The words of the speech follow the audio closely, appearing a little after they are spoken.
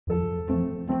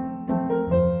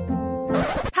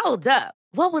Hold up.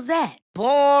 What was that?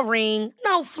 Boring.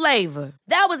 No flavor.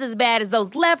 That was as bad as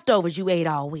those leftovers you ate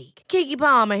all week. Keke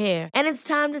Palmer here, and it's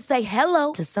time to say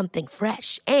hello to something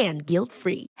fresh and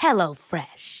guilt-free. Hello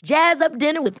Fresh. Jazz up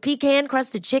dinner with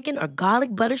pecan-crusted chicken or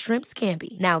garlic butter shrimp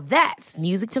scampi. Now that's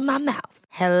music to my mouth.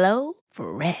 Hello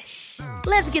Fresh.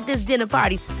 Let's get this dinner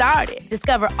party started.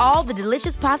 Discover all the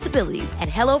delicious possibilities at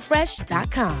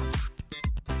hellofresh.com.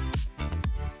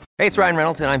 Hey, it's Ryan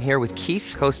Reynolds, and I'm here with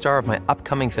Keith, co-star of my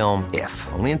upcoming film, If,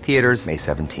 only in theaters May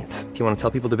 17th. Do you want to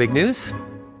tell people the big news?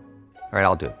 All right,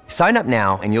 I'll do it. Sign up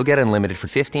now and you'll get unlimited for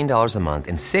 $15 a month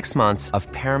and 6 months of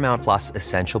Paramount Plus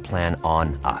Essential Plan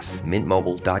on us.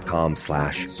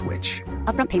 MintMobile.com/switch.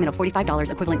 Upfront payment of $45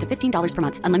 equivalent to $15 per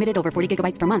month. Unlimited over 40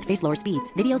 gigabytes per month. Face lower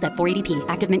speeds. Videos at 480p.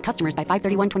 Active Mint customers by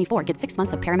 531.24 get 6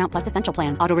 months of Paramount Plus Essential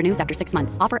Plan. Auto renews after 6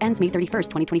 months. Offer ends May 31st,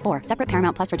 2024. Separate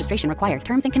Paramount Plus registration required.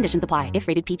 Terms and conditions apply if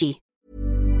rated PG.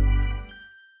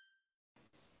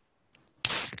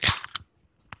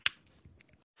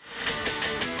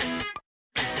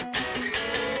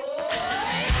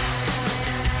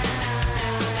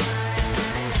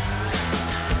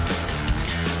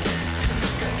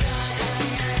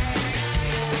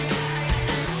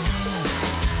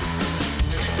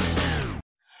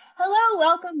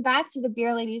 Welcome back to the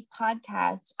Beer Ladies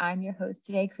podcast. I'm your host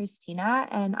today, Christina,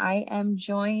 and I am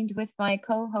joined with my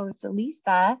co-host,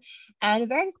 Lisa, and a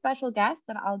very special guest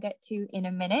that I'll get to in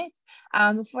a minute.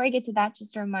 Before I get to that,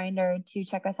 just a reminder to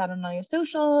check us out on all your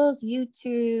socials,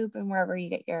 YouTube, and wherever you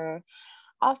get your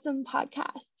awesome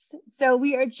podcasts. So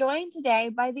we are joined today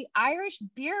by the Irish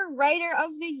Beer Writer of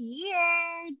the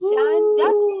Year, John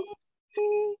Duffy.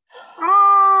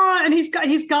 Oh, and he's got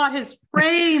his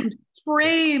framed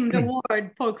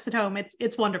award, folks at home.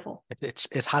 It's wonderful.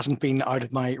 It hasn't been out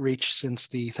of my reach since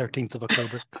the 13th of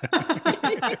October.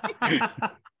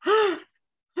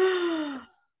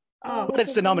 But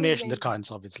it's the nomination that counts,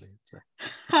 obviously.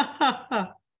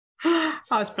 Oh,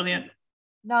 it's brilliant.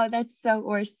 No,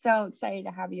 we're so excited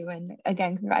to have you. And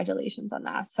again, congratulations on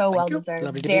that. So well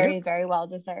deserved. Very well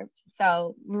deserved.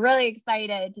 So really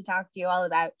excited to talk to you all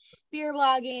about beer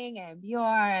blogging and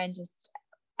Bjorn and just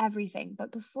everything.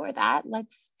 But before that,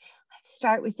 let's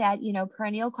start with that,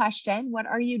 perennial question. What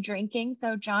are you drinking?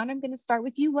 So John, I'm going to start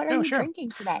with you. What are you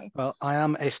drinking today? Well, I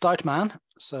am a stout man.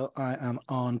 So I am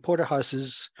on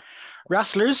Porterhouse's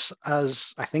Rasslers,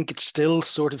 as I think it's still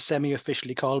sort of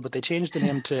semi-officially called, but they changed the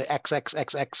name to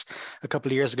XXXX a couple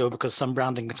of years ago because some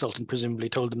branding consultant presumably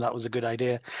told them that was a good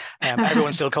idea.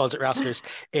 Everyone still calls it Rasslers.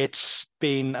 It's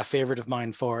been a favorite of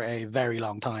mine for a very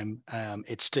long time.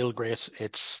 It's still great.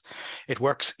 It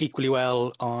works equally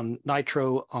well on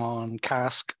nitro, on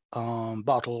cask,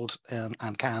 bottled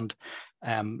and canned.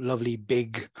 Lovely,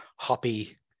 big,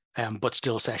 hoppy, but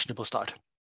still sessionable stout.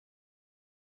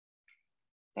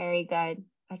 Very good.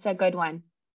 That's a good one.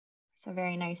 It's a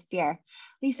very nice beer.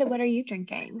 Lisa, what are you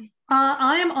drinking?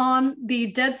 I am on the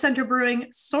Dead Center Brewing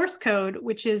Source Code,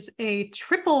 which is a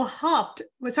triple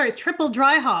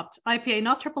dry hopped IPA,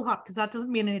 not triple hopped, because that doesn't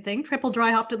mean anything. Triple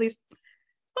dry hopped, at least.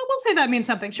 Well, we'll say that means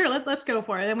something. Sure, let's go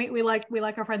for it. And we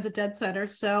like our friends at Dead Center,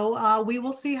 so we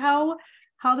will see how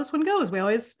this one goes. We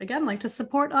always, again, like to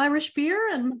support Irish beer,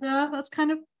 and that's kind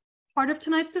of part of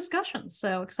tonight's discussion.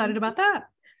 So excited about that.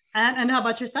 And how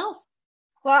about yourself?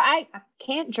 Well, I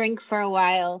can't drink for a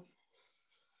while.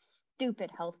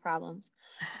 Stupid health problems.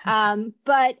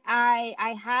 But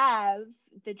I have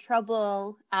the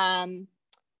Trouble pumpkin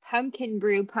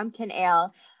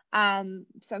ale.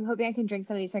 So I'm hoping I can drink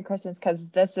some of these for Christmas because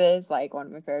this is like one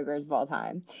of my favorite beers of all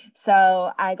time.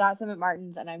 So I got some at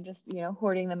Martin's and I'm just,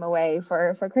 hoarding them away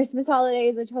for Christmas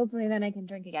holidays, which hopefully then I can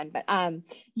drink again. But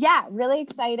yeah, really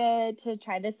excited to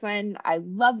try this one. I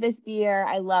love this beer.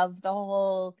 I love the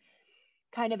whole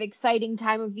kind of exciting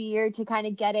time of the year to kind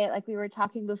of get it. Like we were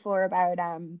talking before about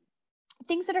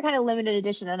things that are kind of limited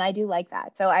edition, and I do like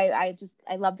that. So I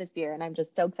love this beer and I'm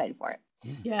just so excited for it.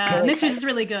 Yeah, really Mysteries is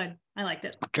really good. I liked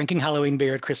it. Drinking Halloween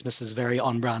beer at Christmas is very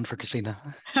on brand for Christina.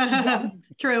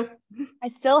 True. I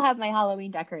still have my Halloween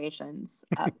decorations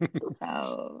up,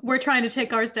 so we're trying to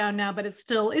take ours down now, but it's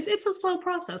still it's a slow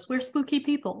process. We're spooky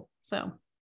people, so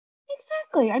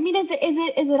exactly. I mean, is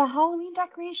it a Halloween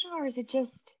decoration or is it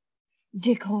just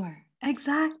decor?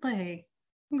 Exactly.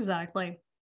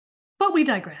 But we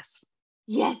digress.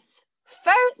 Yes.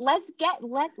 First, let's get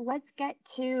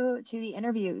to the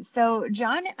interview. So,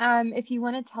 John, if you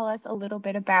want to tell us a little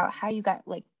bit about how you got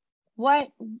why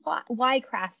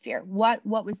craft beer? What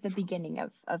was the beginning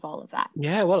of all of that?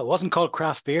 Yeah, well, it wasn't called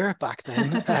craft beer back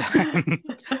then.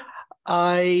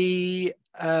 I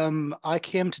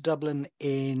came to Dublin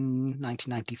in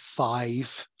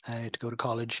 1995 to go to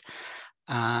college,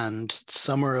 And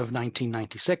summer of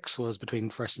 1996 was between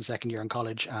first and second year in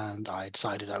college, and I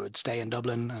decided I would stay in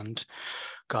Dublin and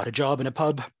got a job in a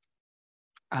pub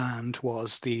and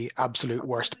was the absolute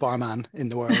worst barman in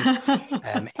the world.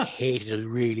 Hated it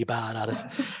really bad at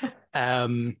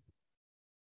it.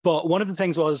 But one of the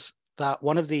things was that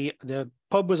one of the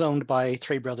pub was owned by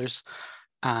three brothers,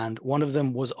 and one of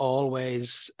them was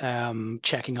always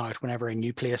checking out whenever a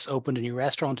new place opened, a new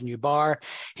restaurant, a new bar.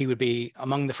 He would be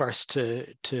among the first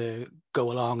to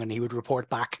go along, and he would report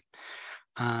back.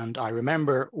 And I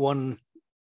remember one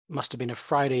must have been a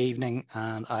Friday evening,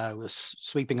 and I was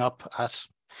sweeping up at,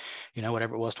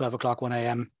 whatever it was, 12 o'clock, 1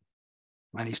 a.m.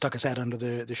 And he stuck his head under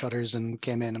the shutters and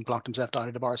came in and plonked himself down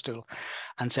at a bar stool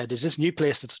and said, there's this new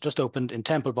place that's just opened in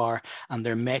Temple Bar, and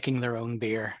they're making their own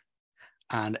beer.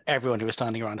 And everyone who was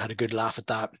standing around had a good laugh at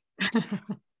that.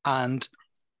 And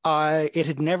it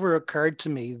had never occurred to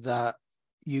me that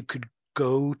you could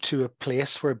go to a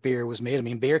place where beer was made. I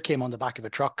mean, beer came on the back of a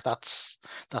truck. That's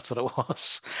what it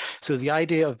was. So the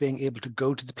idea of being able to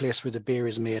go to the place where the beer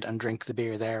is made and drink the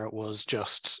beer there was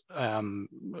just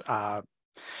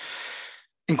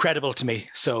incredible to me.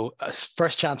 So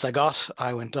first chance I got,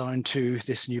 I went down to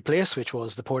this new place, which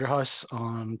was the Porterhouse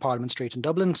on Parliament Street in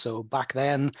Dublin. So back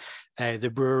then,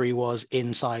 the brewery was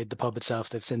inside the pub itself.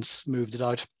 They've since moved it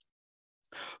out.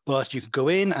 But you could go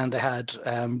in, and they had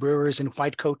brewers in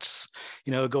white coats,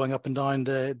 going up and down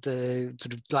the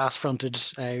sort of glass-fronted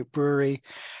brewery.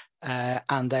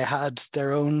 And they had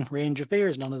their own range of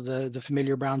beers, none of the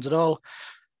familiar brands at all.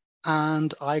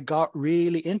 And I got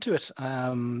really into it.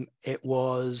 It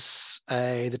was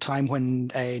the time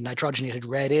when a nitrogenated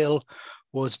red ale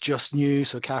was just new.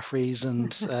 So Caffrey's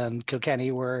and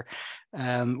Kilkenny were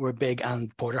big,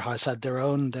 and Porterhouse had their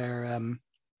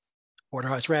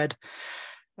Porterhouse Red.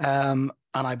 And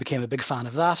I became a big fan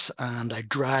of that. And I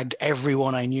dragged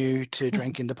everyone I knew to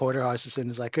drink in the Porterhouse as soon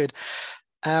as I could.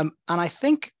 And I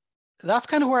think that's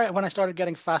kind of when I started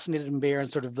getting fascinated in beer,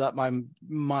 and sort of that my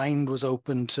mind was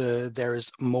open to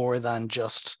there's more than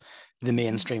just the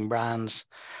mainstream brands.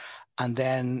 And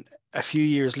then a few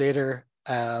years later,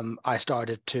 I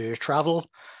started to travel,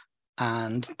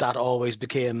 and that always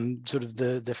became sort of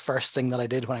the first thing that I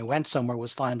did when I went somewhere,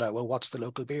 was find out, well, what's the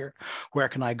local beer? Where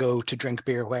can I go to drink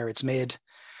beer where it's made?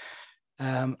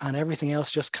 And everything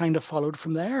else just kind of followed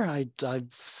from there. I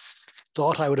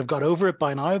thought I would have got over it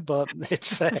by now, but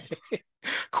it's a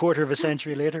quarter of a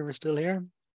century later, we're still here.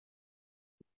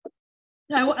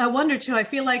 I wonder too, I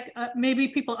feel like maybe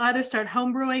people either start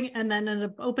homebrewing and then end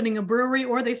up opening a brewery,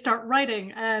 or they start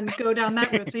writing and go down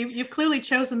that route. So you've clearly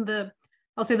chosen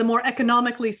I'll say the more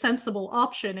economically sensible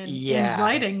option in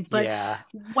writing. But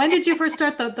when did you first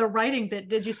start the writing bit?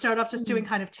 Did you start off just doing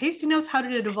kind of tasting notes? How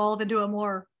did it evolve into a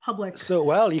more public? So,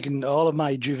 well, all of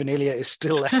my juvenilia is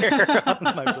still there on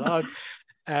my blog.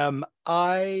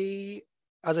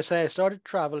 As I say, I started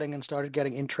traveling and started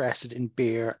getting interested in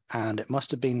beer, and it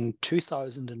must have been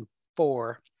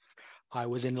 2004. I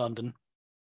was in London,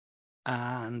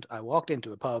 and I walked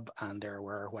into a pub, and there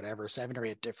were 7 or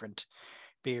 8 different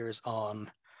beers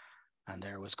on, and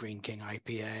there was Green King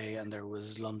IPA, and there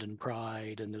was London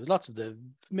Pride, and there was lots of the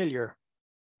familiar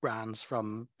brands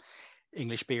from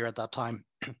English beer at that time.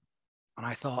 And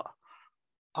I thought,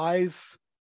 I've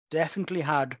definitely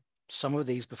had some of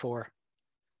these before,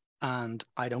 and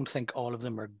I don't think all of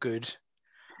them are good.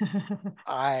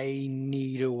 I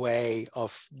need a way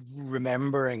of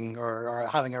remembering or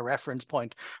having a reference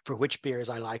point for which beers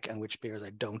I like and which beers I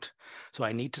don't. So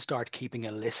I need to start keeping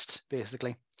a list,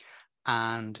 basically.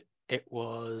 And I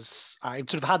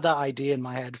sort of had that idea in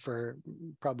my head for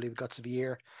probably the guts of a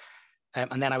year.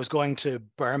 And then I was going to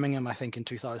Birmingham, I think, in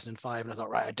 2005. And I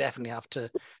thought, right, I definitely have to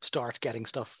start getting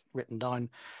stuff written down.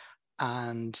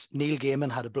 And Neil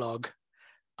Gaiman had a blog.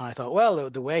 I thought, well,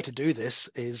 the way to do this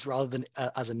is, rather than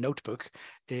as a notebook,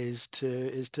 is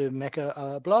to make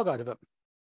a blog out of it.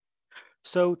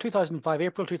 So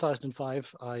April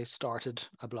 2005, I started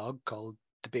a blog called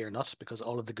The Beer Nut, because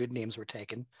all of the good names were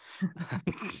taken.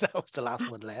 That was the last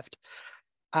one left.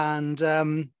 And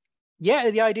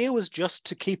the idea was just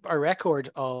to keep a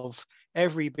record of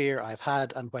every beer I've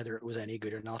had and whether it was any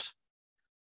good or not.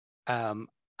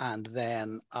 And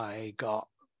then I got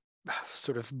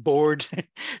sort of bored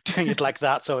doing it like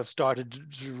that, so I've started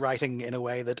writing in a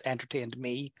way that entertained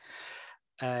me,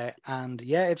 and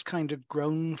it's kind of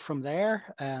grown from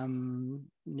there.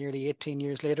 Nearly 18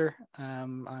 years later,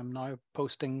 I'm now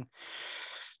posting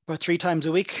about 3 times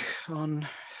a week on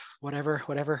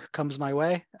whatever comes my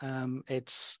way.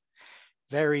 It's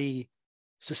very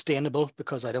sustainable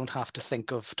because I don't have to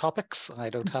think of topics. I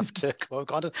don't have to come up with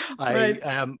content. Right.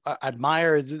 I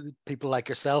admire the people like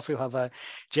yourself who have a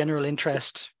general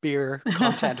interest beer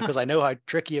content because I know how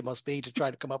tricky it must be to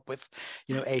try to come up with,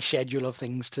 a schedule of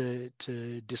things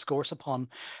to discourse upon.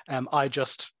 I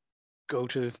just go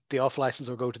to the off license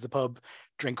or go to the pub,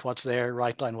 drink what's there,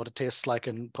 write down what it tastes like,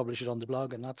 and publish it on the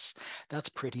blog, and that's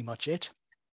pretty much it.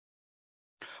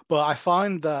 But I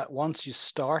found that once you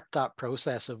start that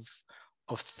process of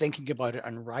thinking about it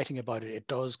and writing about it, it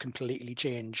does completely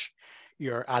change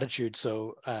your attitude.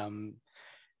 So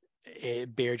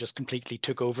beer just completely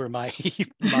took over my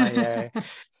my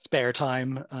spare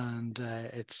time, and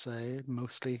it's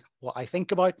mostly what I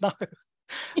think about now.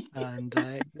 And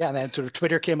yeah, and then sort of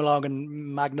Twitter came along and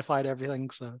magnified everything.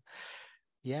 So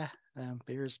yeah,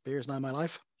 beer's now my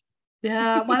life.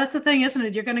 Yeah, well, that's the thing, isn't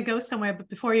it? You're going to go somewhere, but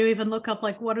before you even look up,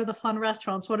 like, what are the fun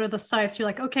restaurants? What are the sites? You're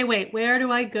like, okay, wait, where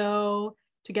do I go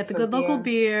to get the good local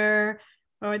beer?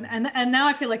 And now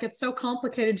I feel like it's so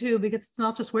complicated too, because it's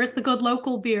not just where's the good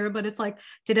local beer, but it's like,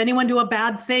 did anyone do a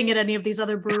bad thing at any of these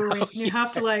other breweries? And you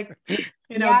have to like,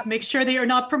 make sure that you're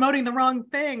not promoting the wrong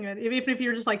thing, even if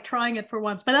you're just like trying it for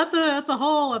once. But that's a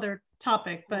whole other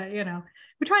topic. But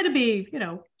we try to be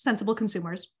sensible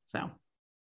consumers. So.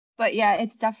 But yeah,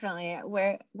 it's definitely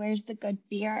where's the good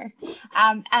beer.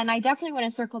 And I definitely want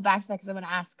to circle back to that because I want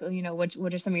to ask,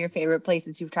 what are some of your favorite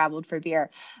places you've traveled for beer.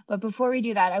 But before we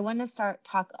do that, I want to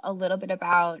talk a little bit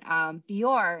about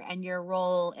Bjór and your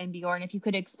role in Bjór. And if you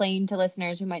could explain to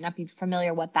listeners who might not be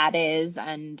familiar what that is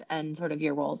and sort of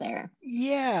your role there.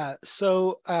 Yeah.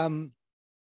 So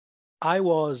I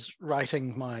was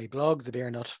writing my blog, The Beer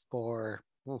Nut, for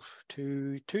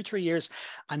 3 years,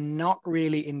 and not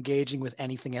really engaging with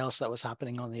anything else that was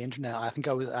happening on the internet. I think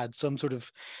I had some sort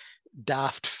of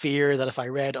daft fear that if I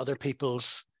read other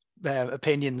people's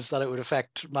opinions that it would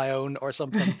affect my own or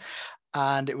something.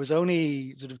 And it was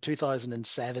only sort of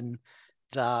 2007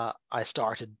 that I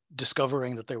started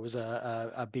discovering that there was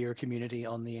a beer community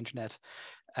on the internet,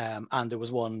 and there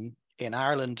was one in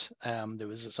Ireland. There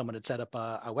was someone had set up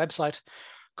a website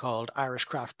called Irish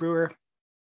Craft Brewer.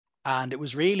 And it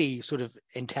was really sort of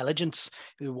intelligence.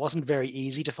 It wasn't very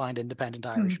easy to find independent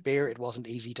Irish beer. It wasn't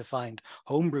easy to find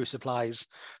homebrew supplies.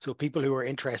 So people who were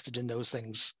interested in those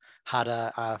things had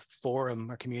a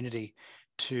forum or community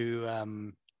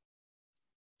to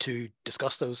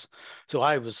discuss those. So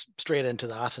I was straight into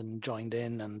that and joined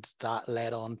in, and that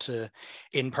led on to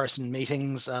in-person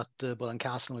meetings at the Bull and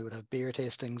Castle. We would have beer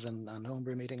tastings and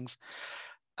homebrew meetings.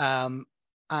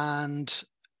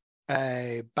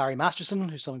 Barry Masterson,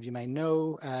 who some of you may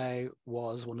know,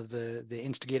 was one of the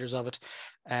instigators of it.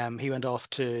 He went off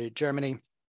to Germany,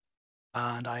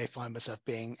 and I found myself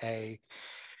being a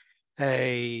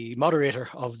moderator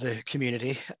of the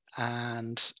community.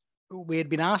 And we had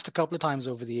been asked a couple of times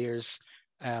over the years,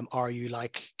 are you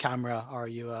like CAMRA? Are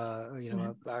you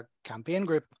a campaign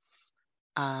group?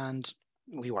 And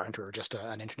we weren't. We were just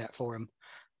an internet forum.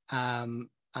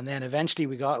 And then eventually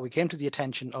we came to the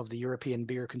attention of the European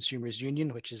Beer Consumers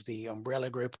Union, which is the umbrella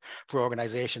group for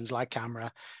organizations like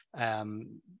CAMRA,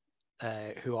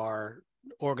 who are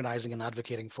organizing and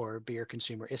advocating for beer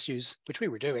consumer issues, which we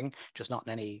were doing, just not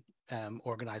in any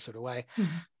organized sort of way.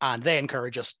 And they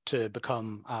encourage us to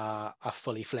become a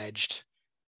fully fledged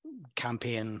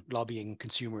campaign lobbying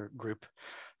consumer group.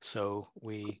 So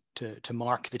to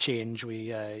mark the change,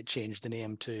 we changed the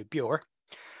name to Bjór.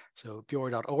 So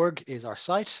bjór.org is our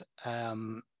site.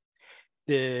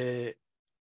 The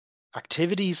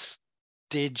activities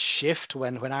did shift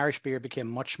when Irish beer became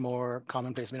much more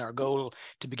commonplace. I mean, our goal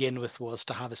to begin with was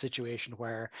to have a situation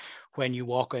where when you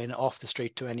walk in off the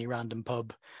street to any random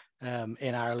pub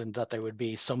in Ireland, that there would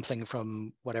be something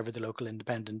from whatever the local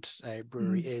independent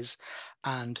brewery is.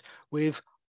 And we've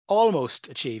almost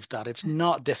achieved that. It's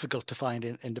not difficult to find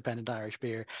independent Irish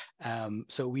beer.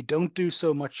 So we don't do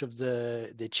so much of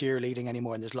the cheerleading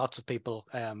anymore. And there's lots of people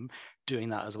doing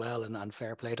that as well, and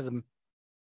fair play to them.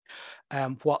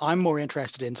 What I'm more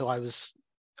interested in, so I was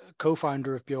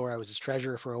co-founder of Bjór. I was its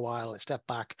treasurer for a while. I stepped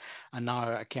back, and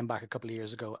now I came back a couple of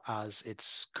years ago as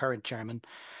its current chairman.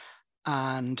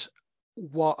 And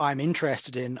what I'm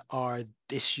interested in are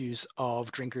the issues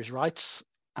of drinkers' rights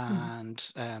and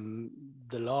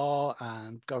the law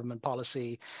and government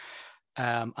policy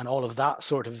and all of that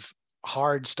sort of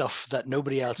hard stuff that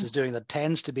nobody else is doing, that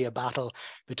tends to be a battle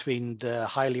between the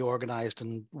highly organized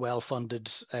and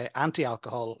well-funded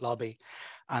anti-alcohol lobby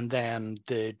and then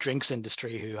the drinks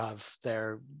industry, who have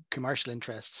their commercial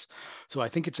interests. So I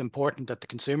think it's important that the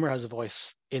consumer has a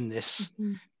voice in this.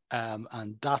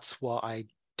 And that's what I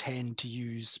tend to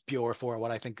use Bjór for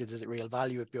what I think is the real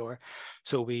value of Bjór.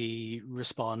 So we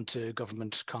respond to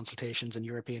government consultations and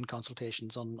European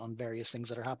consultations on various things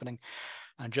that are happening,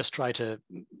 and just try to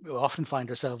often find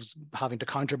ourselves having to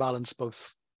counterbalance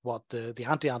both what the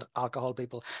anti-alcohol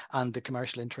people and the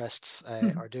commercial interests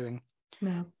are doing.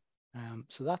 Yeah.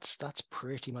 So that's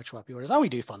pretty much what Bjór is. And we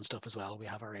do fun stuff as well. We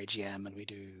have our AGM and we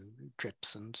do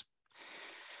trips and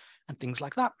things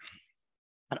like that.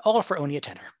 And all for only a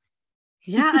tenner.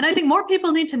 Yeah, and I think more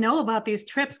people need to know about these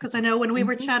trips, because I know when we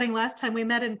were chatting last time we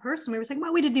met in person, we were saying,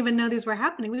 well, we didn't even know these were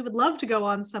happening. We would love to go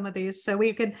on some of these. So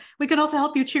we could also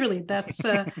help you cheerlead. That's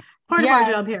part of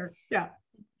our job here. Yeah.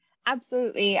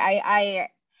 Absolutely. I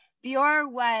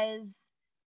Bjór was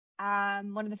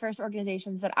one of the first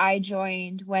organizations that I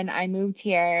joined when I moved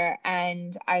here,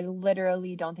 and I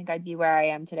literally don't think I'd be where I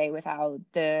am today without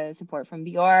the support from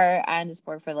Bjór and the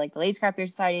support for like the Late Craft Beer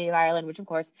Society of Ireland, which of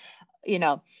course, you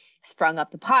know, sprung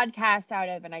up the podcast out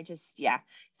of, and I just,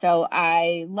 so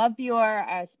I love Bjór,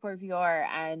 I support Bjór,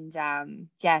 and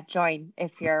join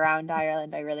if you're around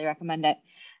Ireland. I really recommend it.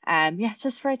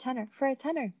 Just for a tenner.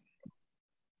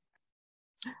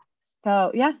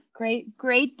 So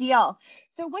great deal.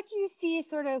 So what do you see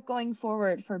sort of going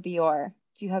forward for Bjór?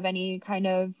 Do you have any kind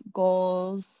of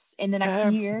goals in the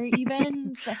next year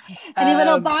even? So, any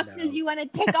little boxes you want to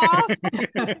tick off?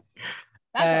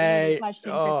 That's a really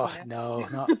question, Christina.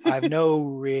 No, I have no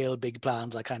real big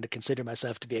plans. I kind of consider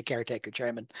myself to be a caretaker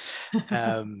chairman.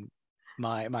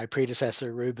 My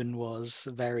predecessor, Ruben, was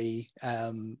very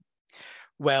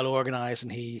well organized,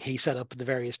 and he set up the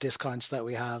various discounts that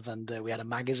we have, and we had a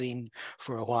magazine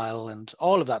for a while, and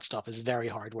all of that stuff is very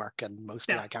hard work, and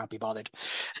mostly I can't be bothered.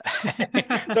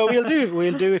 So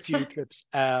we'll do a few trips.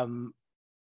 I'm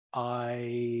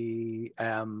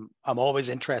always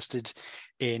interested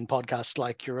in podcasts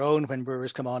like your own when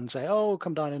brewers come on and say, oh,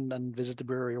 come down and visit the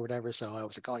brewery or whatever. So I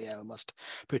was like, oh yeah, we must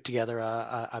put together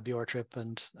a Bjór trip,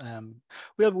 and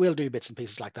we'll do bits and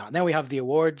pieces like that. And then we have the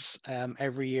awards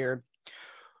every year.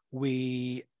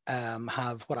 We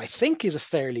have what I think is a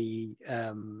fairly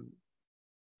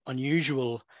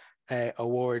unusual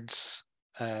awards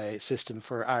system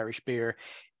for Irish beer,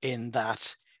 in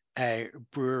that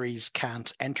breweries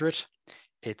can't enter it.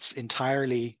 It's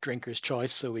entirely drinker's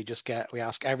choice. So we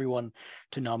ask everyone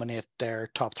to nominate their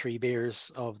top 3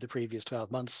 beers of the previous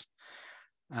 12 months.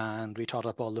 And we tot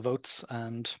up all the votes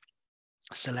and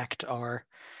select our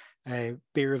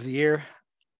beer of the year.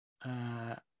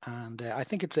 And I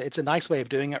think it's a nice way of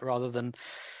doing it, rather than,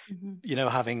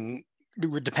 having,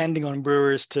 depending on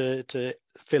brewers to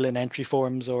fill in entry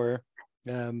forms, or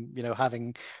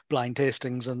having blind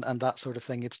tastings and that sort of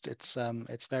thing. It's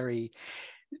very,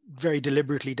 very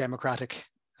deliberately democratic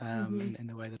in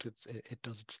the way that it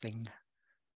does its thing.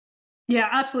 Yeah,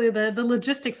 absolutely. The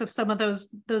logistics of some of those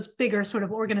bigger sort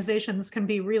of organizations can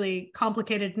be really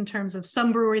complicated in terms of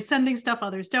some breweries sending stuff,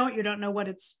 others don't. You don't know what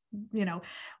it's,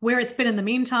 where it's been in the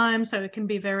meantime. So it can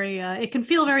be very, it can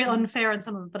feel very unfair in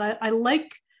some of them. But I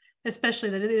like, especially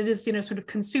that it is, sort of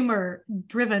consumer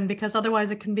driven, because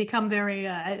otherwise it can become very,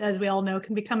 as we all know,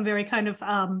 can become very kind of,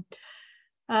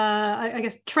 I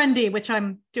guess, trendy, which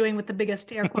I'm doing with the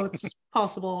biggest air quotes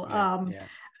possible.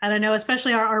 And I know,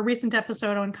 especially our recent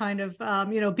episode on kind of,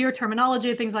 beer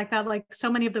terminology, things like that, like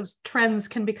so many of those trends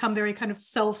can become very kind of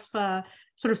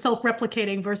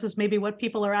self-replicating versus maybe what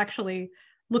people are actually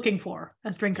looking for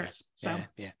as drinkers. Yeah.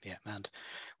 And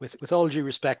with all due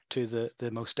respect to the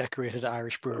most decorated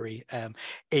Irish brewery,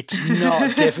 it's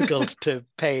not difficult to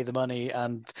pay the money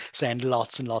and send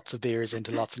lots and lots of beers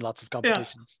into lots and lots of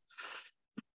competitions.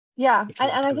 Yeah,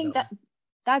 and I think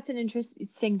that's an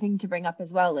interesting thing to bring up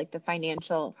as well, like the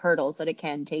financial hurdles that it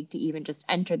can take to even just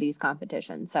enter these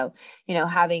competitions. So,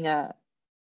 having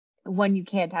one you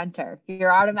can't enter,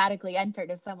 you're automatically entered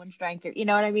if someone's drank your, you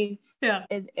know what I mean? Yeah.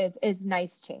 Is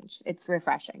nice change. It's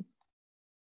refreshing,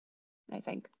 I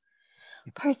think,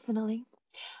 personally.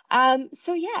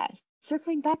 So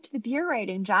circling back to the beer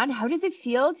writing, John, how does it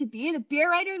feel to be the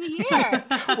beer writer of the year?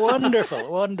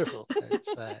 Wonderful.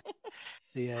 It's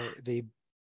the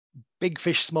big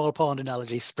fish, small pond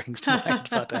analogy springs to mind.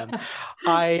 But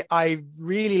I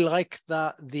really like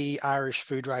that the Irish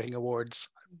Food Writing Awards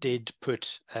did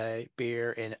put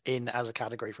beer in as a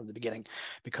category from the beginning,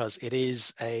 because it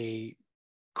is a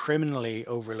criminally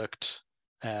overlooked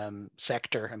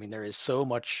sector. I mean, there is so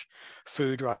much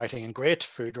food writing and great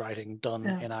food writing done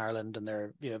in Ireland, and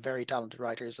they're very talented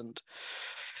writers, and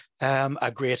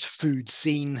a great food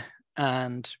scene,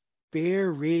 and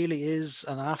beer really is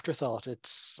an afterthought.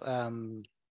 It's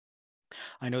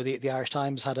I know the Irish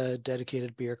Times had a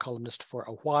dedicated beer columnist for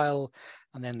a while,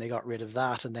 and then they got rid of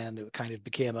that, and then it kind of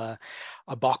became a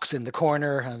box in the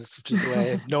corner, and which is the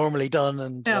way it's normally done.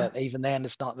 And Yeah. even then,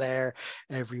 it's not there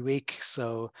every week.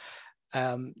 So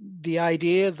the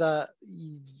idea that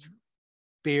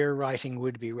beer writing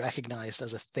would be recognized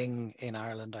as a thing in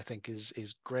Ireland, I think,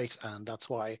 is great, and that's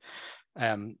why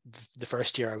the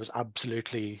first year I was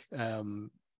absolutely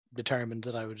determined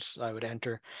that I would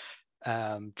enter,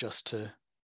 just to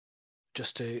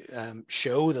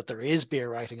show that there is beer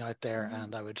writing out there.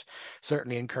 And I would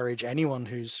certainly encourage anyone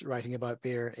who's writing about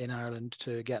beer in Ireland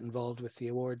to get involved with the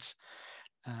awards,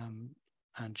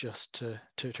 and just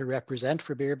to represent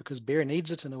for beer, because beer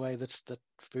needs it in a way that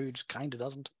food kind of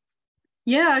doesn't.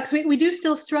 Yeah, because we do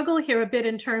still struggle here a bit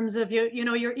in terms of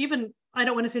you're even, I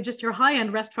don't want to say just your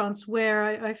high-end restaurants,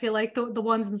 where I feel like the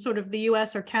ones in sort of the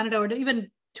US or Canada, or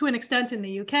even to an extent in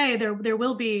the UK, there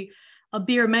will be a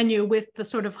beer menu with the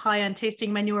sort of high-end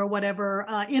tasting menu or whatever,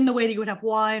 in the way that you would have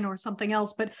wine or something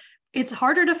else. But it's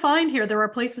harder to find here. There are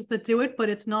places that do it, but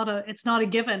it's not a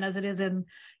given as it is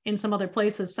in some other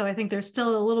places. So I think there's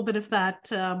still a little bit of that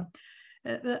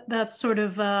sort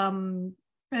of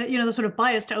the sort of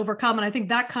bias to overcome. And I think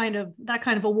that kind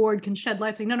of award can shed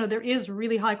light, saying, no, there is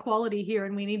really high quality here,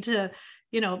 and we need to,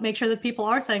 make sure that people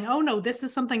are saying, oh no, this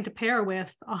is something to pair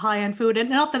with a high-end food. And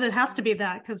not that it has to be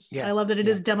that, because I love that it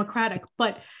is democratic,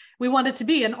 but we want it to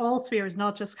be in all spheres,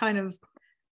 not just kind of,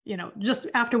 just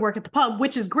after work at the pub,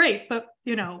 which is great, but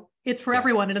it's for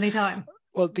everyone at any time.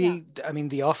 Well,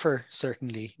 the offer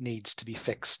certainly needs to be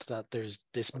fixed, that there's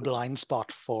this blind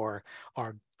spot for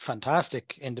our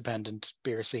fantastic independent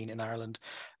beer scene in Ireland,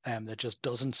 that just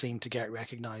doesn't seem to get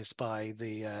recognized by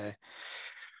the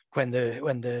when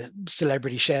the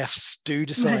celebrity chefs do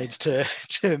decide to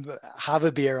have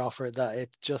a beer offer, that it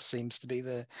just seems to be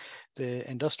the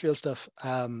industrial stuff.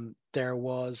 There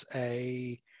was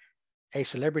a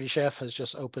celebrity chef has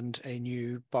just opened a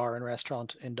new bar and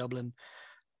restaurant in Dublin,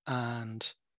 and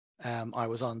I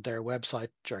was on their website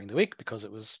during the week because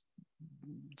it was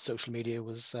social media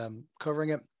was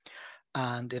covering it,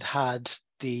 and it had so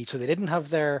they didn't have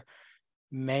their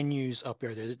menus up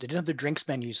here. They didn't have the drinks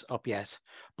menus up yet,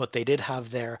 but they did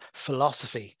have their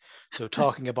philosophy. So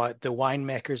talking about the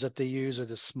winemakers that they use, or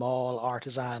the small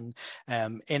artisan,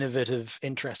 innovative,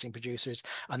 interesting producers,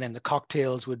 and then the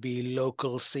cocktails would be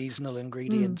local, seasonal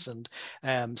ingredients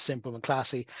and simple and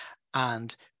classy.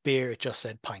 And beer, it just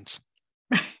said pints.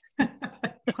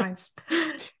 Pints.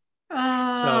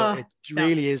 So it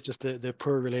really is just the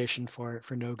poor relation for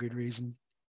no good reason.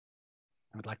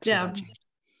 I would like to see that change.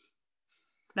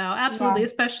 No, absolutely.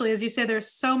 Especially as you say,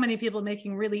 there's so many people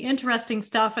making really interesting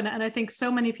stuff. And I think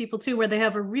so many people too, where they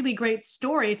have a really great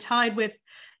story tied with,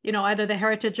 either the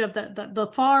heritage of the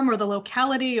farm or the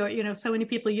locality, or, so many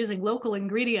people using local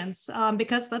ingredients,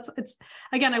 because it's,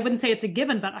 again, I wouldn't say it's a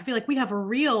given, but I feel like we have a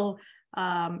real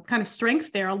kind of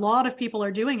strength there. A lot of people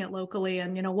are doing it locally,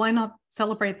 and, why not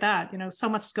celebrate that? So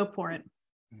much scope for it.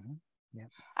 Mm-hmm. Yeah,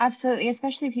 absolutely.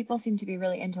 Especially people seem to be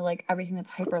really into like everything that's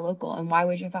hyper local. And why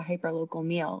would you have a hyper local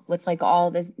meal with like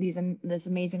all this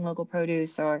amazing local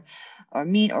produce or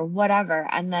meat or whatever,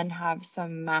 and then have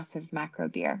some massive macro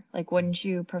beer? Like, wouldn't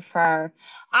you prefer?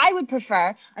 I would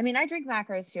prefer. I mean, I drink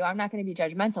macros too. I'm not going to be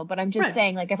judgmental, but I'm just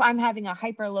saying, like, if I'm having a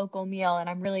hyper local meal and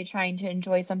I'm really trying to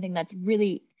enjoy something that's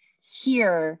really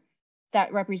here,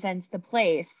 that represents the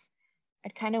place,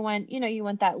 I'd kind of want, you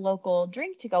want that local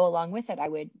drink to go along with it. I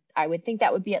would think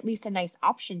that would be at least a nice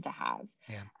option to have.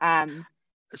 Yeah.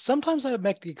 Sometimes I would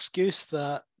make the excuse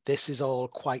that this is all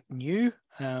quite new,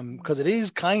 because it is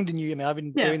kind of new. I mean, I've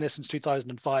been doing this since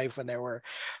 2005, when there were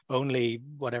only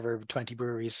 20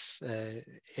 breweries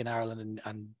in Ireland,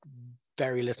 and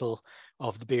very little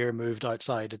of the beer moved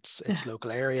outside its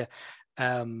local area.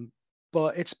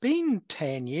 But it's been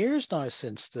 10 years now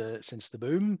since the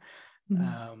boom.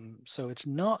 So it's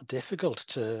not difficult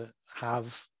to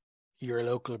have your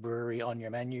local brewery on your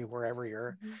menu wherever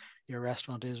your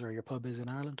restaurant is or your pub is in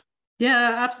Ireland.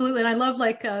 Yeah, absolutely. And I love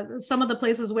like some of the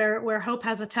places where Hope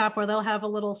has a tap, where they'll have a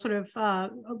little sort of a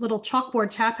little chalkboard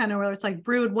tap handle where it's like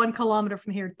brewed 1 kilometer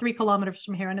from here, 3 kilometers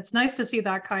from here. And it's nice to see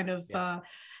that kind of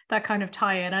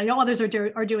tie in. I know others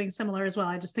are doing similar as well.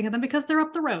 I just think of them because they're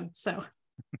up the road. So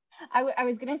I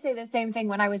was going to say the same thing.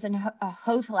 When I was in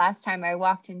Hoth last time, I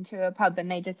walked into a pub and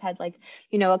they just had like,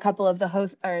 a couple of the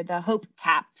Hope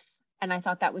taps. And I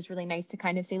thought that was really nice to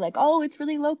kind of see like, oh, it's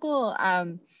really local.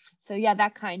 So yeah,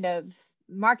 that kind of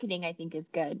marketing I think is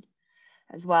good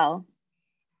as well.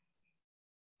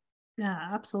 Yeah,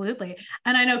 absolutely.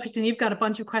 And I know, Christine, you've got a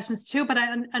bunch of questions too, but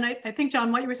I think,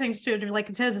 John, what you were saying just to, like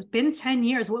it says, it's been 10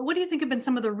 years. What do you think have been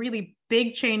some of the really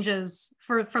big changes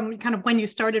from kind of when you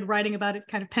started writing about it,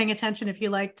 kind of paying attention, if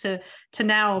you like, to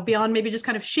now, beyond maybe just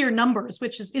kind of sheer numbers,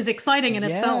 which is exciting in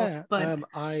itself. But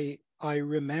I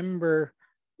remember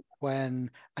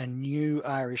when a new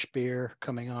Irish beer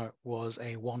coming out was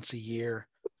a once a year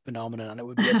phenomenon, and it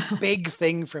would be a big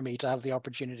thing for me to have the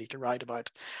opportunity to write about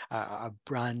a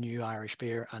brand new Irish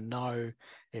beer. And now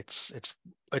it's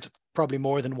probably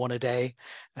more than one a day.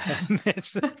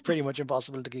 It's pretty much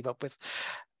impossible to keep up with.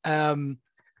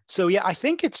 So yeah, I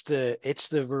think it's the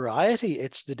variety.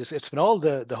 It's when all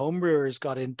the home brewers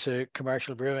got into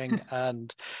commercial brewing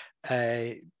and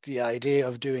the idea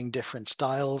of doing different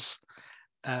styles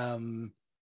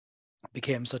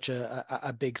became such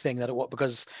a big thing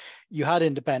because you had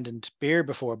independent beer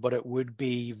before, but it would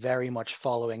be very much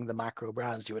following the macro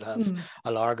brands. You would have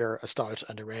a lager, a stout,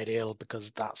 and a red ale because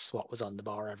that's what was on the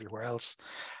bar everywhere else.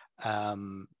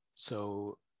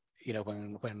 So you know,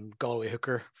 when Galway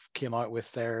Hooker came out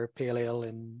with their pale ale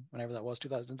in whenever that was,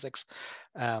 2006,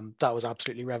 that was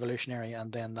absolutely revolutionary,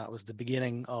 and then that was the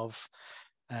beginning of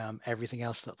everything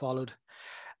else that followed.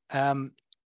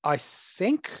 I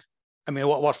think, I mean,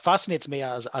 what fascinates me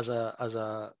as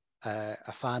a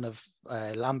fan of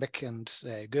lambic and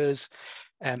gueuze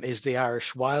is the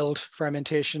Irish wild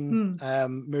fermentation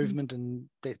movement, and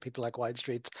people like Wide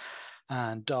Street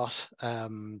and Dot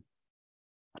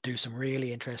do some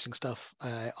really interesting stuff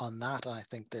on that. I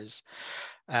think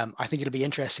I think it'll be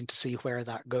interesting to see where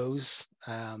that goes.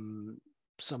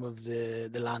 Some of the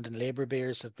land and labor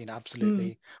beers have been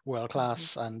absolutely world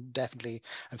class, and definitely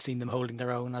I've seen them holding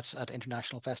their own at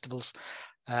international festivals.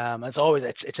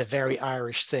 It's a very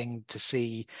Irish thing to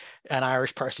see an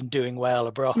Irish person doing well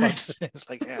abroad. It's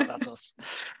like, yeah, that's us.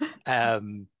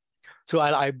 So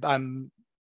I'm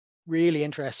really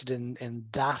interested in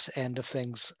that end of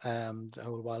things, the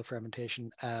whole wild fermentation.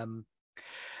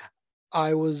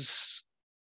 I was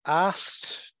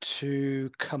asked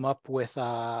to come up with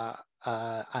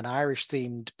an Irish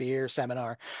themed beer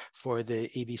seminar for the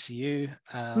EBCU,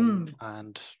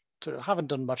 and sort of haven't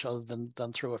done much other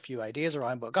than throw a few ideas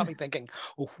around, but it got me thinking,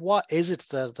 well, what is it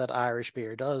that Irish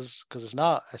beer does? Because it's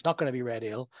not going to be red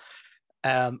ale.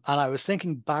 And I was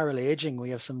thinking barrel aging. We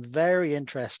have some very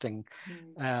interesting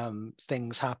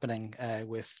things happening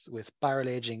with barrel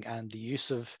aging and the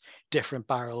use of different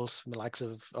barrels from the likes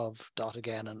of Dot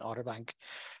again and Otterbank,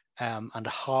 and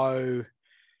how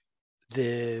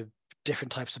the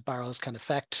different types of barrels can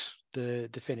affect the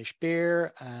finished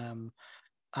beer, and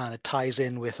it ties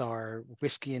in with our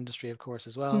whiskey industry, of course,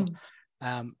 as well.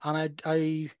 And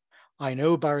I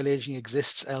know barrel aging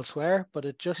exists elsewhere, but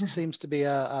it just seems to be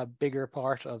a bigger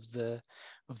part of the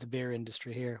beer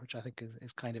industry here, which I think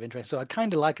is kind of interesting. So I'd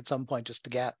kind of like at some point just to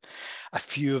get a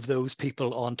few of those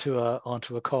people onto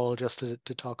a call just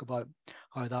to talk about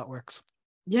how that works.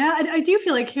 Yeah, I do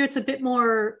feel like here it's a bit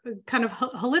more kind of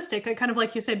holistic. I kind of,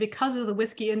 like you say, because of the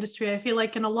whiskey industry, I feel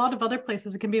like in a lot of other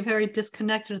places it can be very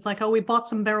disconnected. It's like, oh, we bought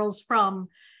some barrels from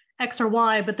X or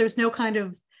Y, but there's no kind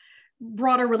of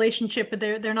broader relationship, but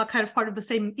they're not kind of part of the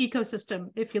same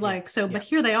ecosystem, if you like. So, but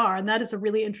here they are, and that is a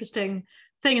really interesting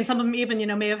thing. And some of them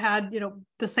even, may have had,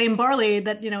 the same barley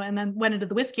that, and then went into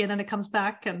the whiskey, and then it comes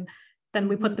back, and then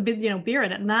we put the beer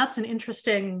in it. And that's an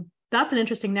interesting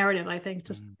narrative, I think,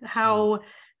 just how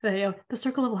the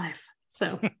circle of life.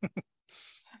 So.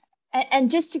 And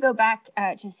just to go back,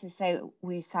 just to say,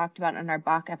 we talked about in our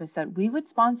Bach episode, we would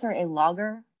sponsor a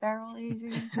lager barrel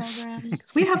aging program.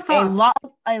 We have thoughts.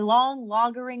 A long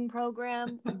lagering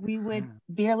program. We would,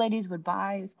 beer ladies would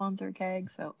buy sponsor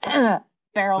kegs. So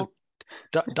barrel.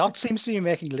 Dot seems to be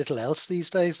making little else these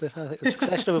days. They've had a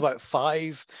succession of about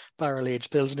 5 barrel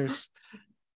aged pilsners.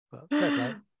 Well, fair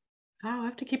play. Oh, I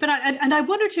have to keep it on. And I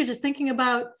wonder too, just thinking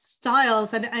about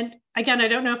styles, and again, I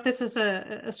don't know if this is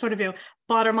a sort of Baader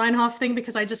Meinhof thing,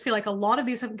 because I just feel like a lot of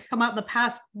these have come out in the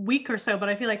past week or so, but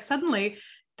I feel like suddenly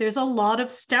there's a lot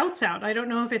of stouts out. I don't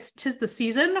know if it's 'tis the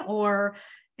season or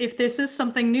if this is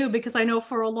something new, because I know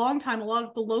for a long time, a lot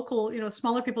of the local,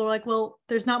 smaller people are like, well,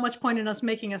 there's not much point in us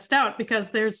making a stout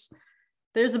because there's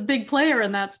a big player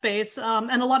in that space.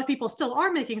 And a lot of people still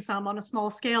are making some on a small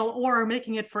scale or are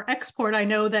making it for export. I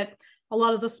know that a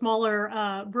lot of the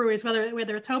smaller breweries,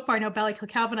 whether it's Hope or I know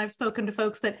Ballykilcavan, I've spoken to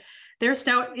folks that their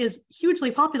stout is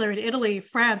hugely popular in Italy,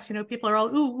 France. People are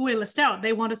all, ooh, a stout.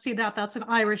 They want to see that. That's an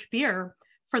Irish beer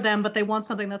for them, but they want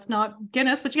something that's not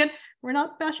Guinness, which again, we're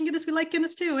not bashing Guinness. We like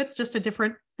Guinness too. It's just a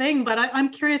different thing. But I'm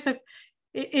curious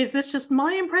is this just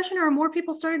my impression, or are more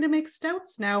people starting to make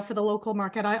stouts now for the local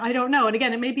market? I don't know. And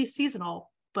again, it may be seasonal,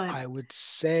 But I would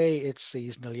say it's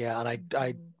seasonal, yeah. And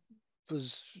I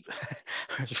was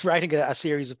writing a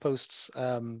series of posts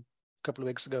a couple of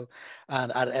weeks ago,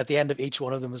 and at the end of each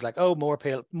one of them was like, oh, more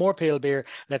pale beer,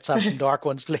 let's have some dark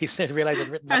ones, please. And I realized I'd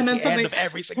written that and at then the end something of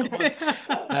every single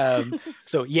one.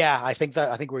 So yeah, I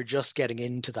think we're just getting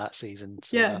into that season,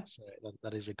 so yeah.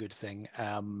 that is a good thing.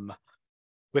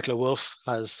 Wicklow Wolf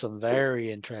has some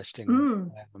very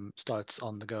interesting stouts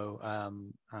on the go,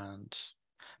 and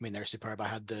I mean they're superb. I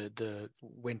had the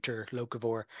Winter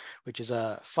Locavore, which is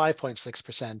a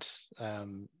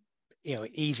 5.6%,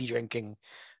 easy drinking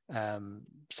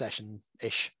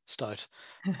session-ish stout,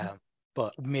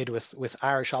 but made with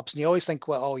Irish hops. And you always think,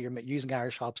 well, oh, you're using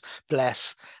Irish hops,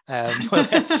 bless. Well,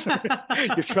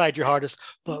 you've tried your hardest,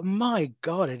 but my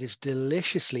God, it is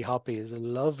deliciously hoppy. It's a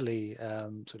lovely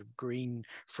sort of green,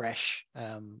 fresh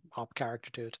hop character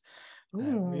to it.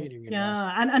 Really, really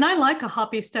nice. And I like a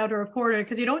hoppy stout or a porter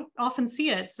because you don't often see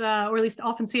it, or at least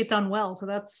often see it done well. So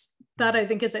that I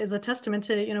think is a testament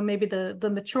to maybe the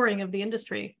maturing of the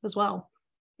industry as well.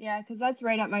 Yeah, because that's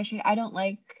right up my street. I don't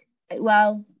like,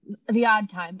 well, the odd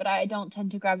time, but I don't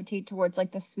tend to gravitate towards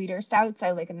like the sweeter stouts.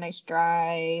 I like a nice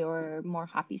dry or more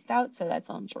hoppy stout. So that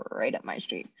sounds right up my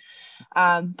street.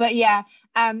 But yeah,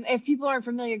 if people aren't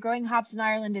familiar, growing hops in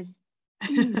Ireland is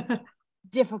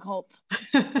difficult.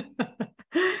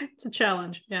 It's a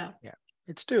challenge. Yeah,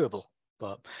 it's doable,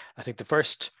 but I think the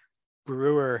first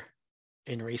brewer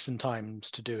in recent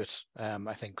times to do it,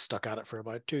 I think stuck at it for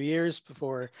about 2 years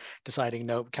before deciding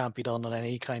no, it can't be done on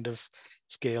any kind of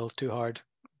scale too hard.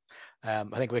 I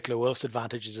think Wicklow Wolf's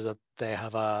advantage is that they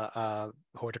have a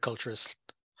horticulturist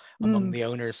among the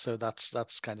owners, so that's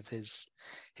kind of his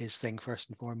thing first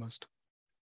and foremost.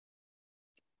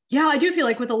 Yeah, I do feel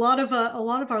like with a lot of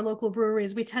our local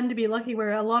breweries, we tend to be lucky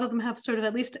where a lot of them have sort of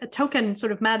at least a token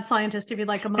sort of mad scientist, if you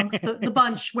like, amongst the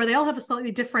bunch, where they all have a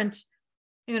slightly different,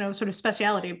 sort of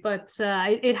speciality. But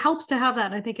it helps to have that,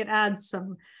 and I think it adds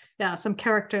some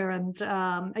character and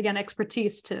again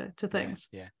expertise to things.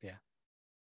 Yeah.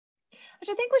 Which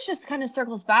I think just kind of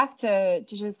circles back to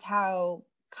just how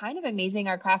kind of amazing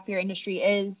our craft beer industry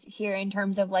is here in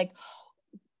terms of like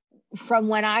from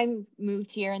when I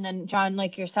moved here, and then John,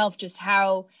 like yourself, just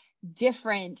how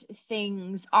different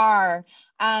things are.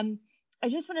 I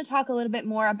just want to talk a little bit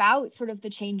more about sort of the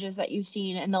changes that you've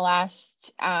seen in the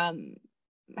last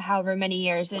however many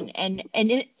years, and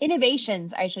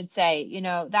innovations, I should say,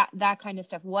 that kind of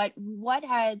stuff. What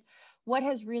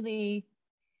has really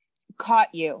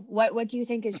caught you? What do you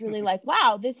think is really like,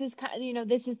 wow, this is kind of,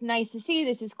 this is nice to see,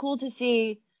 this is cool to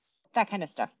see, that kind of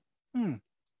stuff?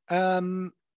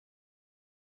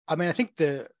 I mean, I think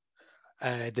the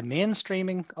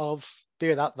mainstreaming of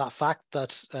beer, that fact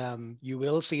that you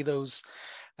will see those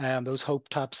Hope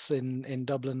Taps in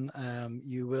Dublin,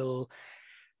 you will.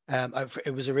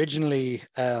 It was originally,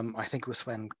 I think it was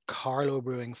when Carlow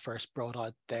Brewing first brought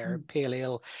out their pale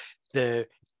ale. The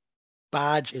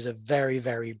badge is a very,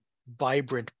 very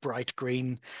vibrant, bright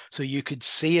green, so you could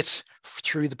see it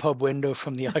through the pub window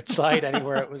from the outside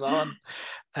anywhere it was on.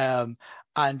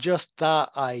 And just that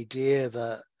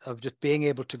idea of just being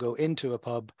able to go into a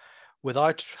pub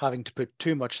without having to put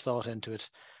too much thought into it.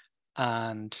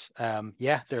 And there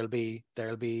might be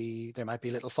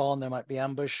Little Fawn, there might be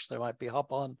Ambush, there might be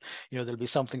Hop On, there'll be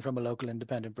something from a local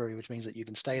independent brewery, which means that you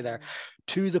can stay there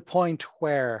to the point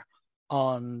where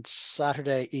on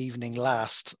Saturday evening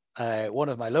last, one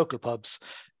of my local pubs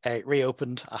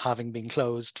reopened, having been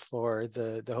closed for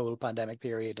the whole pandemic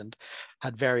period and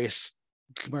had various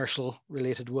commercial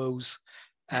related woes.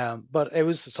 But it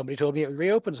was, somebody told me it would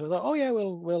reopen, so I thought, oh yeah,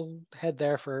 we'll head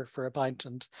there for a pint.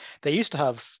 And they used to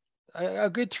have a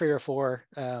good 3 or 4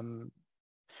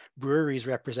 breweries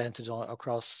represented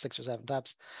across 6 or 7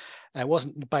 taps. It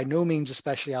wasn't by no means a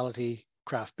specialty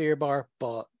craft beer bar,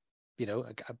 but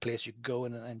a place you could go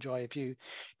and enjoy a few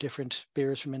different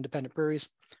beers from independent breweries.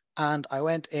 And I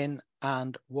went in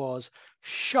and was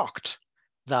shocked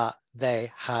that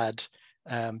they had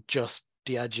just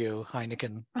Diageo,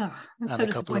 Heineken, and a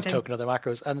couple of token other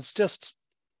macros. And it's just,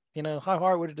 how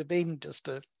hard would it have been just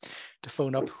to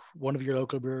phone up one of your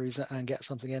local breweries and get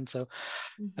something in? So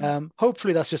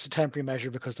hopefully that's just a temporary measure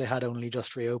because they had only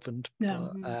just reopened.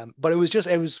 But I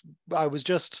was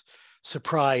just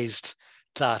surprised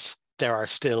that there are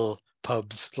still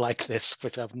pubs like this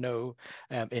which have no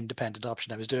independent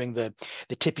option. I was doing the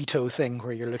tippy toe thing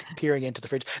where you're peering into the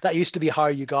fridge. That used to be how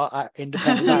you got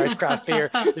independent Irish craft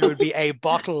beer. There would be a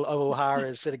bottle of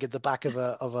O'Hara's sitting at the back of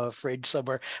a fridge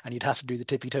somewhere, and you'd have to do the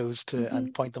tippy toes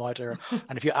and point them out.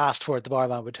 And if you asked for it, the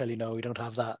barman would tell you, no, we don't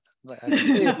have that.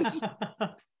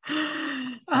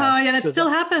 Yeah, it So still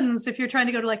happens if you're trying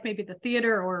to go to like maybe the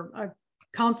theater or a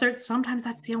concert. Sometimes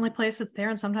that's the only place that's there,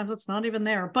 and sometimes it's not even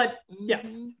there. But yeah,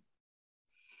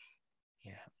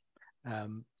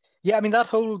 yeah, I mean that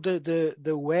whole the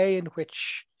way in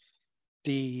which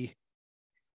the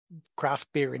craft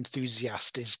beer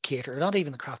enthusiast is catered, not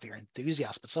even the craft beer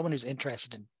enthusiast, but someone who's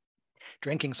interested in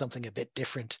drinking something a bit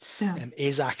different,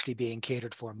 is actually being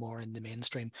catered for more in the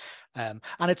mainstream. And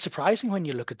it's surprising when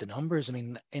you look at the numbers. I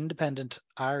mean, independent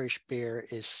Irish beer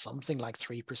is something like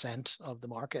 3% of the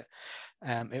market.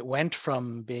 It went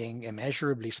from being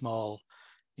immeasurably small,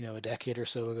 a decade or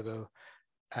so ago,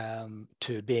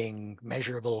 to being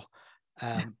measurable.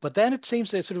 But then it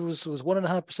seems that it sort of was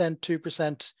 1.5%,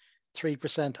 2%,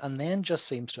 3%, and then just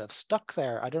seems to have stuck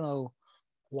there. I don't know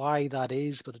why that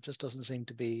is, but it just doesn't seem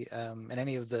to be, in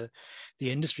any of the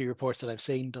industry reports that I've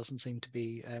seen, doesn't seem to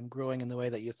be growing in the way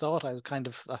that you thought. I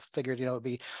figured, it'd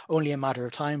be only a matter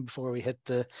of time before we hit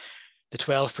the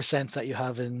 12% that you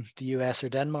have in the US or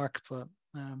Denmark. But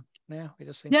yeah, we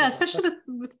just seem especially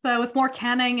with more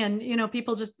canning and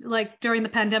people just like during the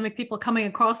pandemic, people coming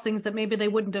across things that maybe they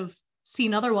wouldn't have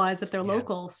seen otherwise if they're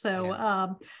local.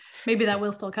 So maybe that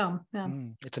will still come.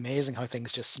 It's amazing how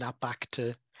things just snap back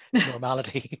to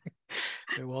normality.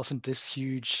 There wasn't this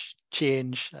huge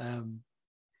change.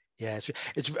 It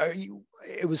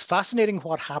was fascinating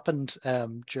what happened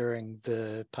during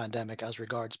the pandemic as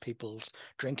regards people's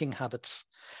drinking habits.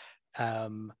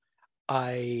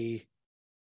 I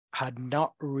had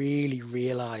not really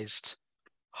realized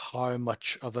how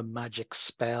much of a magic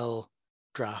spell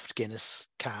draft Guinness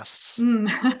casts.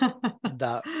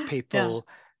 That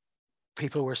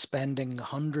people were spending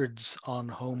hundreds on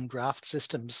home draft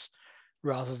systems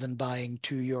rather than buying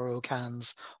 €2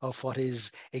 cans of what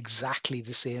is exactly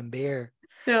the same beer.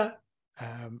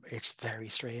 It's very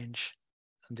strange.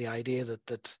 And the idea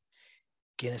that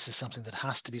Guinness is something that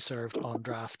has to be served on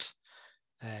draft,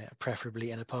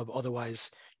 preferably in a pub,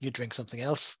 otherwise you drink something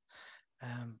else.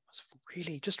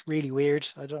 It's really weird.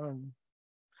 I don't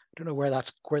know where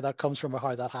that comes from or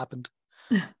how that happened.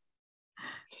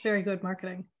 Very good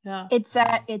marketing. Yeah. It's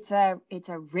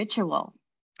a ritual.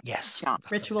 Yes.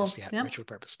 Ritual. Ritual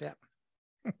purpose. Yeah.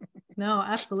 No,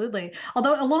 absolutely.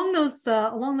 Although along those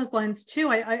lines too,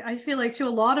 I feel like too, a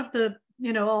lot of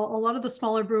the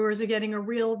smaller brewers are getting a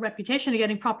real reputation of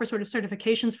getting proper sort of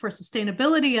certifications for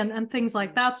sustainability and things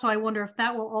like that. So I wonder if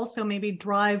that will also maybe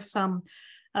drive some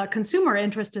consumer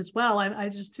interest as well. I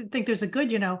just think there's a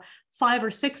good, 5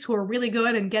 or 6 who are really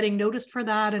good and getting noticed for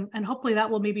that. And hopefully that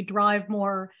will maybe drive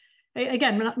more,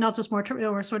 again, not just more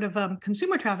or sort of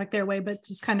consumer traffic their way, but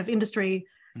just kind of industry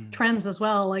trends as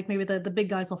well. Like maybe the big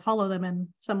guys will follow them in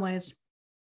some ways.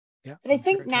 Yeah. But I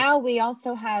think now we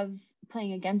also have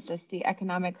playing against us the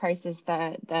economic crisis,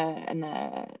 and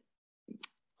the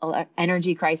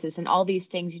energy crisis and all these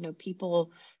things.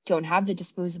 People don't have the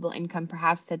disposable income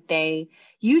perhaps that they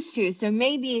used to. So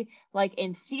maybe, like,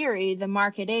 in theory, the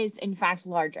market is in fact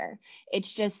larger.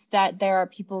 It's just that there are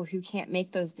people who can't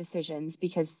make those decisions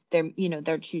because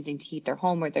they're choosing to heat their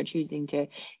home, or they're choosing to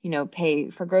pay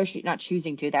for groceries, not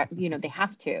choosing to, that they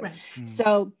have to. Right.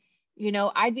 So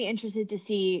I'd be interested to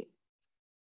see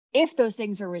if those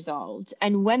things are resolved,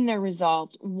 and when they're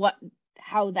resolved,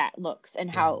 how that looks, and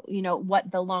how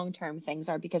what the long-term things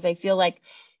are, because I feel like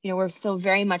we're still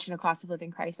very much in a cost of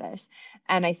living crisis,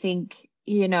 and I think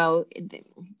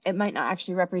it might not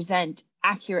actually represent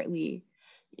accurately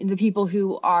the people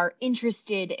who are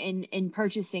interested in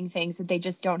purchasing things, that they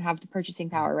just don't have the purchasing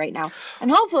power right now.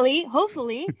 And hopefully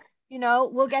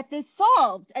we'll get this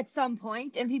solved at some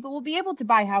point, and people will be able to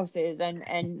buy houses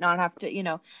and not have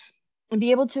to and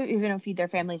be able to feed their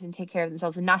families and take care of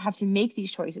themselves, and not have to make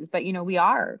these choices. But we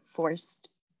are forced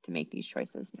to make these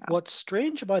choices now. What's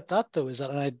strange about that, though, is that,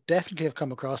 and I definitely have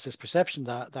come across this perception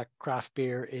that craft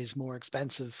beer is more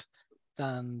expensive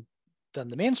than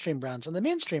the mainstream brands, and the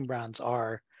mainstream brands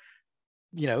are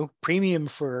premium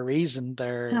for a reason.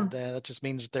 That just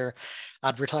means that they're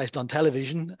advertised on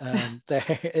television.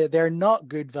 They're not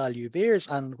good value beers,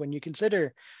 and when you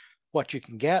consider what you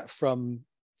can get from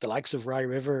the likes of Rye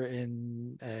River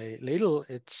in Lidl,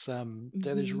 it's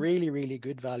there's really, really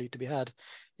good value to be had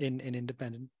in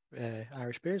independent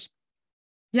Irish beers.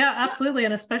 Yeah, absolutely.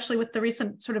 And especially with the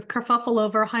recent sort of kerfuffle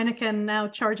over Heineken now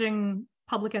charging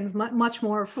publicans much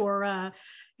more for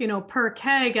per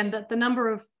keg, and the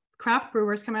number of craft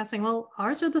brewers come out saying, well,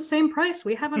 ours are the same price,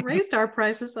 we haven't raised our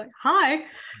prices. Like,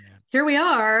 here we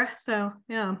are. So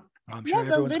I'm sure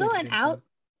the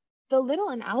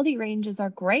Lidl and Aldi ranges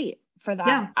are great for that.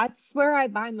 Yeah. That's where I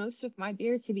buy most of my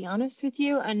beer, to be honest with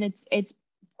you, and it's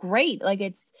great. Like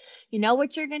it's, you know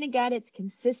what you're going to get. It's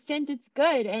consistent. It's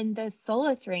good. And the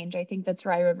Solus range, I think that's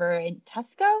Rye River and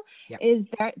Tesco, is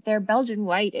their Belgian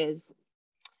white is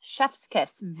chef's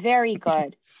kiss. Very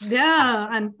good. Yeah,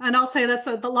 and I'll say that's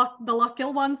the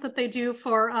Lochgill ones that they do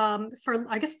for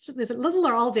I guess, is it Lidl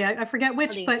or Aldi? I forget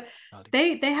which, Aldi. but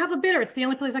they have a bitter. It's the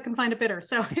only place I can find a bitter.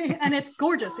 So and it's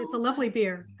gorgeous. It's a lovely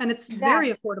beer and it's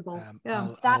very affordable.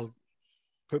 I'll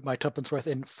put my tuppence worth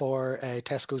in for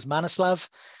Tesco's Manislav,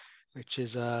 which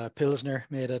is a Pilsner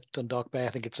made at Dundalk Bay. I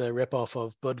think it's a rip-off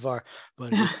of Budvar,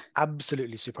 but it's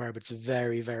absolutely superb. It's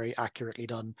very, very accurately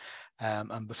done.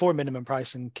 And before minimum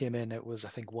pricing came in, it was, I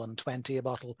think, 120 a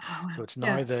bottle. So it's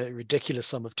now the ridiculous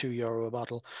sum of €2 a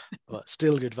bottle, but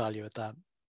still good value at that.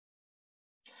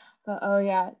 But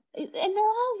and they're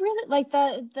all really like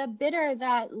the bitter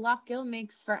that Lochgill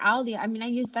makes for Aldi. I mean, I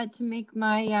used that to make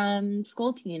my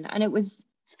Skoltine, and it was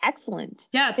excellent.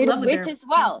 Yeah, it's lovely wit as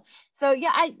well. So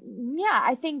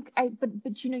I think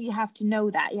but you know, you have to know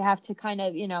that. You have to kind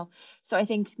of, you know, so I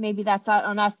think maybe that's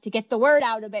on us to get the word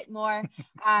out a bit more.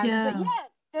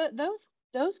 But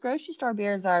those grocery store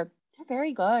beers they're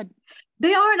very good.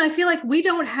 They are, and I feel like we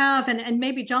don't have, and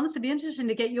maybe John, this would be interesting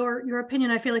to get your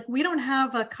opinion. I feel like we don't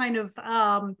have a kind of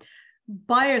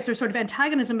bias or sort of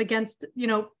antagonism against, you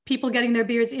know, people getting their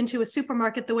beers into a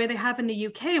supermarket the way they have in the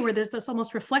UK, where there's this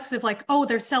almost reflexive, like, oh,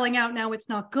 they're selling out now, it's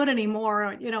not good anymore,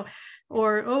 or, you know,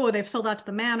 or oh, they've sold out to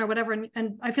the man or whatever.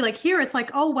 And I feel like here it's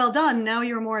like, oh, well done, now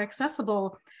you're more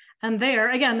accessible. And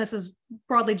there, again, this is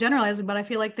broadly generalizing, but I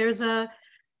feel like there's a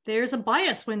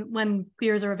bias when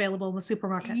beers are available in the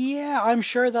supermarket. Yeah, I'm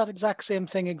sure that exact same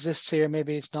thing exists here.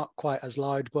 Maybe it's not quite as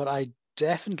loud, but I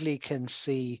definitely can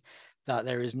see that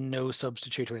there is no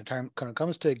substitute when it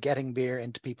comes to getting beer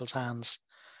into people's hands.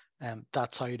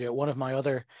 That's how you do it. One of my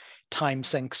other time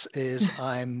sinks is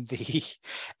I'm the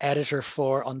editor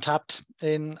for Untapped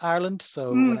in Ireland.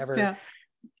 So whenever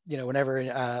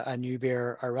a new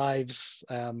beer arrives,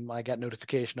 I get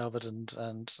notification of it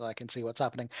and I can see what's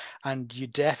happening. And you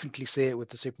definitely see it with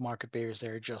the supermarket beers.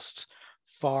 There are just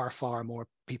far, far more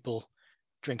people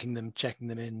drinking them, checking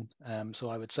them in. So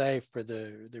I would say for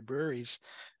the breweries,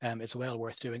 it's well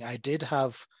worth doing. I did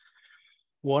have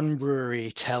one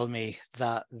brewery tell me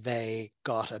that they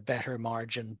got a better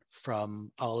margin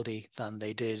from Aldi than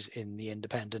they did in the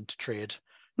independent trade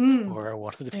or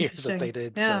one of the beers that they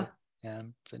did. Yeah. So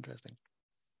it's interesting.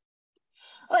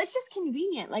 Well, it's just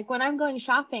convenient. Like when I'm going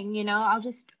shopping, you know, I'll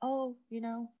just, why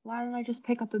don't I just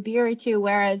pick up a beer or two?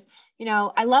 Whereas, you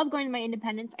know, I love going to my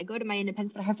independents. I go to my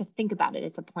independents, but I have to think about it.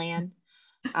 It's a plan.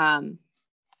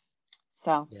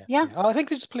 So, yeah. I think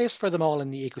there's a place for them all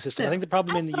in the ecosystem. I think the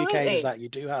problem in the UK is that you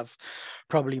do have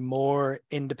probably more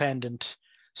independent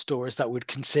stores that would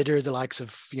consider the likes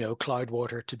of, you know,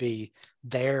 Cloudwater to be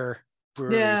their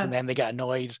breweries, and then they get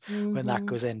annoyed when that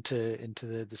goes into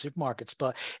the supermarkets.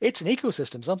 But it's an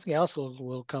ecosystem. Something else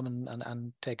will come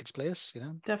and take its place, you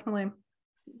know. Definitely.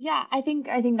 Yeah, I think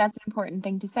that's an important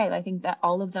thing to say. I think that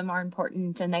all of them are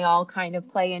important and they all kind of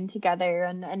play in together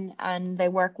and they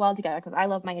work well together, because I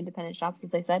love my independent shops.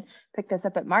 As I said, picked this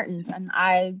up at Martin's, and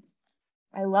I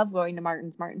love going to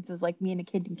Martin's. Martin's is like me and a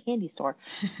kid in candy store.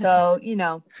 So, you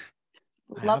know,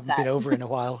 I haven't been over in a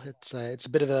while. It's a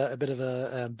bit of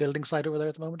a building site over there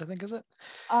at the moment, I think, is it?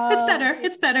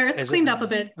 It's better. It's cleaned up a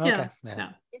bit. Okay.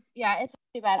 It's not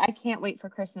too bad. I can't wait for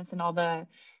Christmas and all the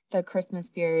Christmas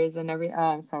beers and every. Oh,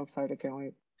 I'm so excited! I can't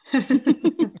wait.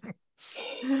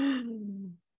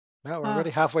 Well, we're already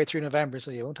halfway through November,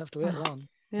 so you won't have to wait long.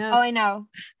 Yes. Oh, I know.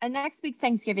 And next week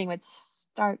Thanksgiving, which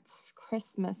starts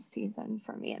Christmas season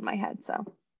for me in my head. So.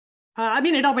 I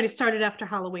mean, it already started after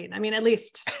Halloween. I mean, at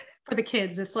least for the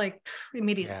kids, it's like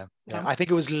immediate. Yeah. I think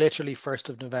it was literally 1st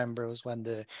of November was when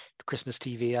the Christmas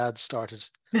TV ads started.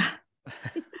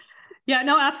 Yeah,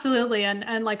 no, absolutely.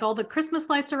 And like all the Christmas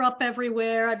lights are up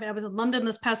everywhere. I mean, I was in London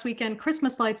this past weekend,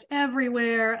 Christmas lights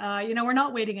everywhere. You know, we're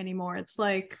not waiting anymore. It's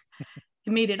like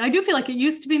immediate. I do feel like it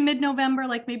used to be mid-November,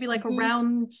 like maybe like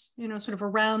around, you know, sort of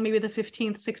around maybe the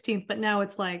 15th, 16th, but now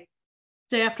it's like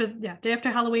day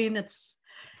after Halloween, it's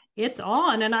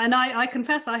on. And I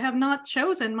confess I have not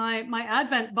chosen my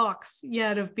Advent box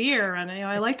yet of beer, and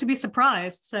I like to be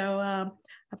surprised. So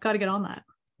I've got to get on that.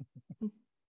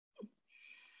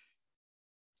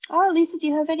 Oh, Lisa, do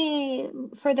you have any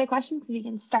further questions? We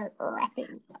can start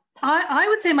wrapping up. I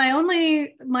would say my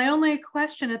only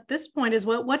question at this point is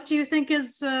what do you think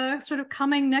is sort of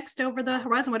coming next over the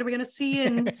horizon? What are we going to see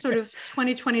in sort of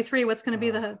 2023? What's going to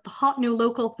be the hot new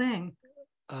local thing?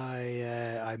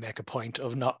 I make a point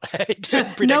of not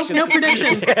doing predictions. No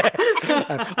predictions.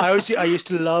 I used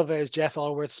to love Jeff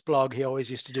Allworth's blog. He always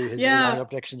used to do his annual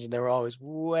predictions, and they were always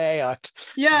way out.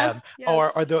 Yes.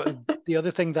 Or the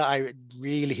other thing that I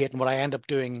really hate, and what I end up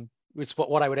doing,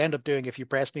 what I would end up doing if you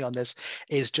press me on this,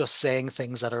 is just saying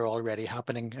things that are already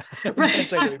happening. Right.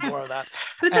 More of that.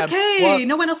 But it's okay.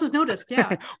 No one else has noticed.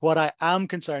 Yeah. What I am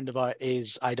concerned about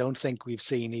is I don't think we've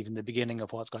seen even the beginning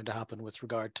of what's going to happen with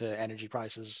regard to energy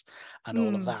prices and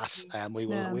all of that.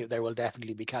 There will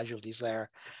definitely be casualties there.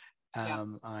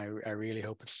 I really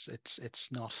hope it's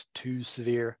not too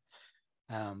severe.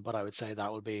 But I would say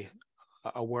that will be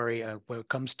a worry when it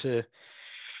comes to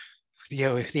the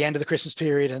end of the Christmas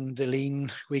period and the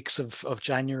lean weeks of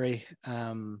January.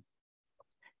 I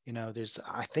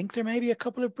think there may be a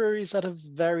couple of breweries that have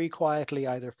very quietly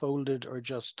either folded or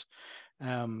just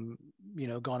gone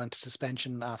into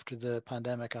suspension after the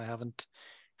pandemic. I haven't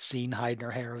seen hide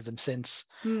nor hair of them since.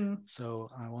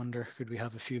 So I wonder, could we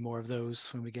have a few more of those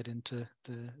when we get into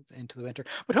the winter?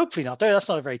 But hopefully not. That's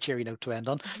not a very cheery note to end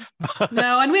on.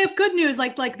 No, and we have good news.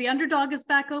 Like the Underdog is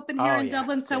back open here in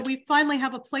Dublin, so we finally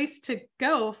have a place to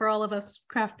go for all of us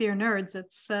craft beer nerds.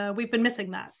 It's we've been missing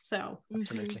that. So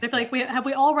absolutely. I feel like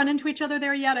we all run into each other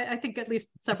there yet? I think at least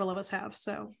several of us have.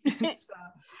 So it's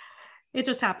it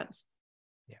just happens.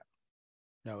 Yeah.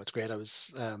 No, it's great. I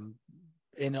was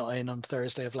in on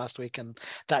Thursday of last week, and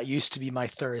that used to be my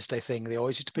Thursday thing. They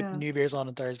always used to put the new beers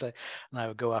on Thursday, and I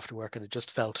would go after work, and it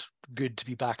just felt good to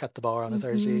be back at the bar on a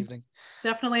Thursday evening.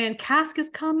 Definitely. And Cask is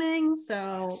coming,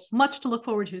 so much to look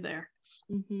forward to there.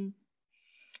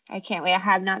 I can't wait. I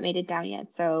have not made it down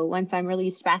yet, so once I'm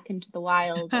released back into the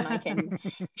wild and I can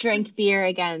drink beer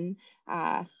again,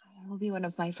 it will be one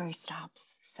of my first stops.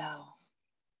 So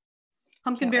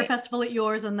Pumpkin Beer Festival at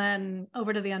yours, and then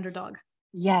over to the Underdog.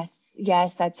 Yes,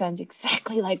 that sounds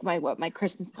exactly like what my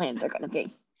Christmas plans are going to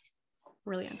be.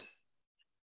 Brilliant.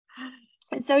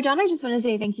 So, John, I just want to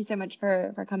say thank you so much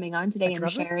for coming on today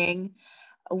and sharing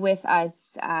with us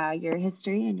your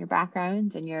history and your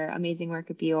background and your amazing work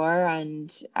at BR and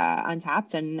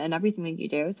Untappd and everything that you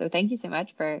do. So thank you so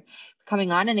much for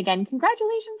coming on. And again,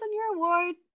 congratulations on your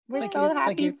award. We're so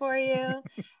happy for you.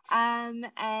 And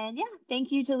yeah,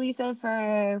 thank you to Lisa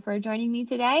for joining me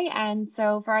today. And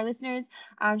so for our listeners,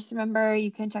 just remember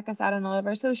you can check us out on all of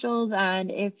our socials. And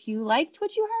if you liked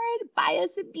what you heard, buy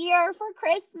us a beer for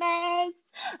Christmas.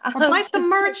 Or buy some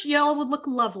merch. Y'all would look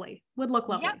lovely.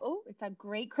 Yeah. Oh, it's a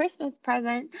great Christmas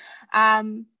present.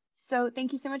 So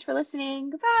thank you so much for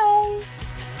listening. Goodbye.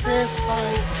 Cheers.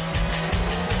 Bye.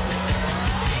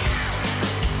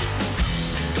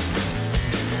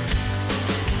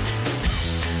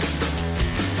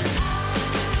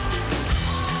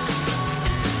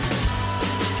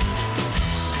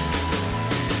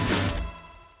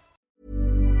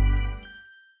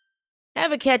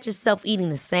 Ever catch yourself eating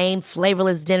the same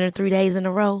flavorless dinner 3 days in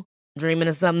a row? Dreaming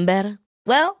of something better?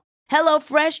 Well,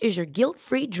 HelloFresh is your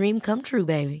guilt-free dream come true,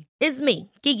 baby. It's me,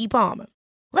 Keke Palmer.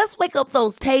 Let's wake up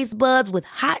those taste buds with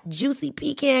hot, juicy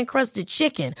pecan-crusted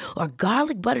chicken or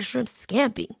garlic butter shrimp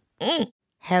scampi.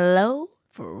 Hello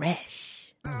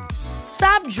Fresh.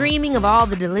 Stop dreaming of all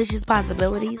the delicious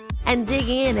possibilities and dig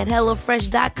in at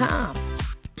HelloFresh.com.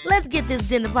 Let's get this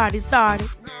dinner party started.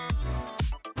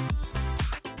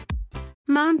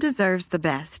 Mom deserves the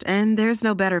best, and there's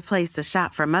no better place to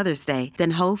shop for Mother's Day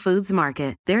than Whole Foods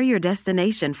Market. They're your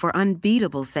destination for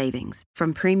unbeatable savings,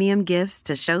 from premium gifts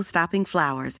to show-stopping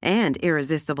flowers and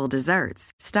irresistible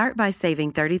desserts. Start by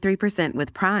saving 33%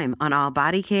 with Prime on all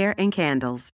body care and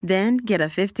candles. Then get a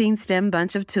 15-stem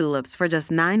bunch of tulips for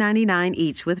just $9.99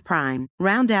 each with Prime.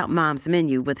 Round out Mom's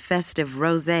menu with festive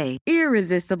rosé,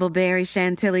 irresistible berry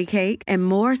chantilly cake, and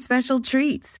more special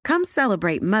treats. Come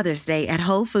celebrate Mother's Day at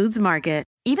Whole Foods Market.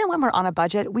 Even when we're on a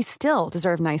budget, we still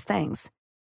deserve nice things.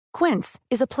 Quince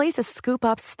is a place to scoop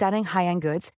up stunning high-end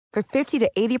goods for 50 to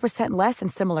 80% less than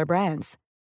similar brands.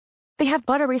 They have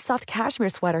buttery soft cashmere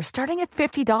sweaters starting at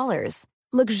 $50,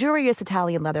 luxurious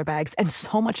Italian leather bags, and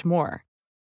so much more.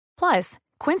 Plus,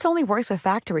 Quince only works with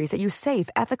factories that use safe,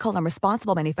 ethical, and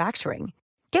responsible manufacturing.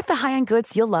 Get the high-end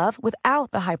goods you'll love without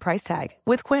the high price tag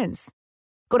with Quince.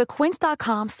 Go to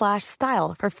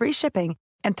quince.com/style for free shipping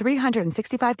and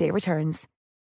 365-day returns.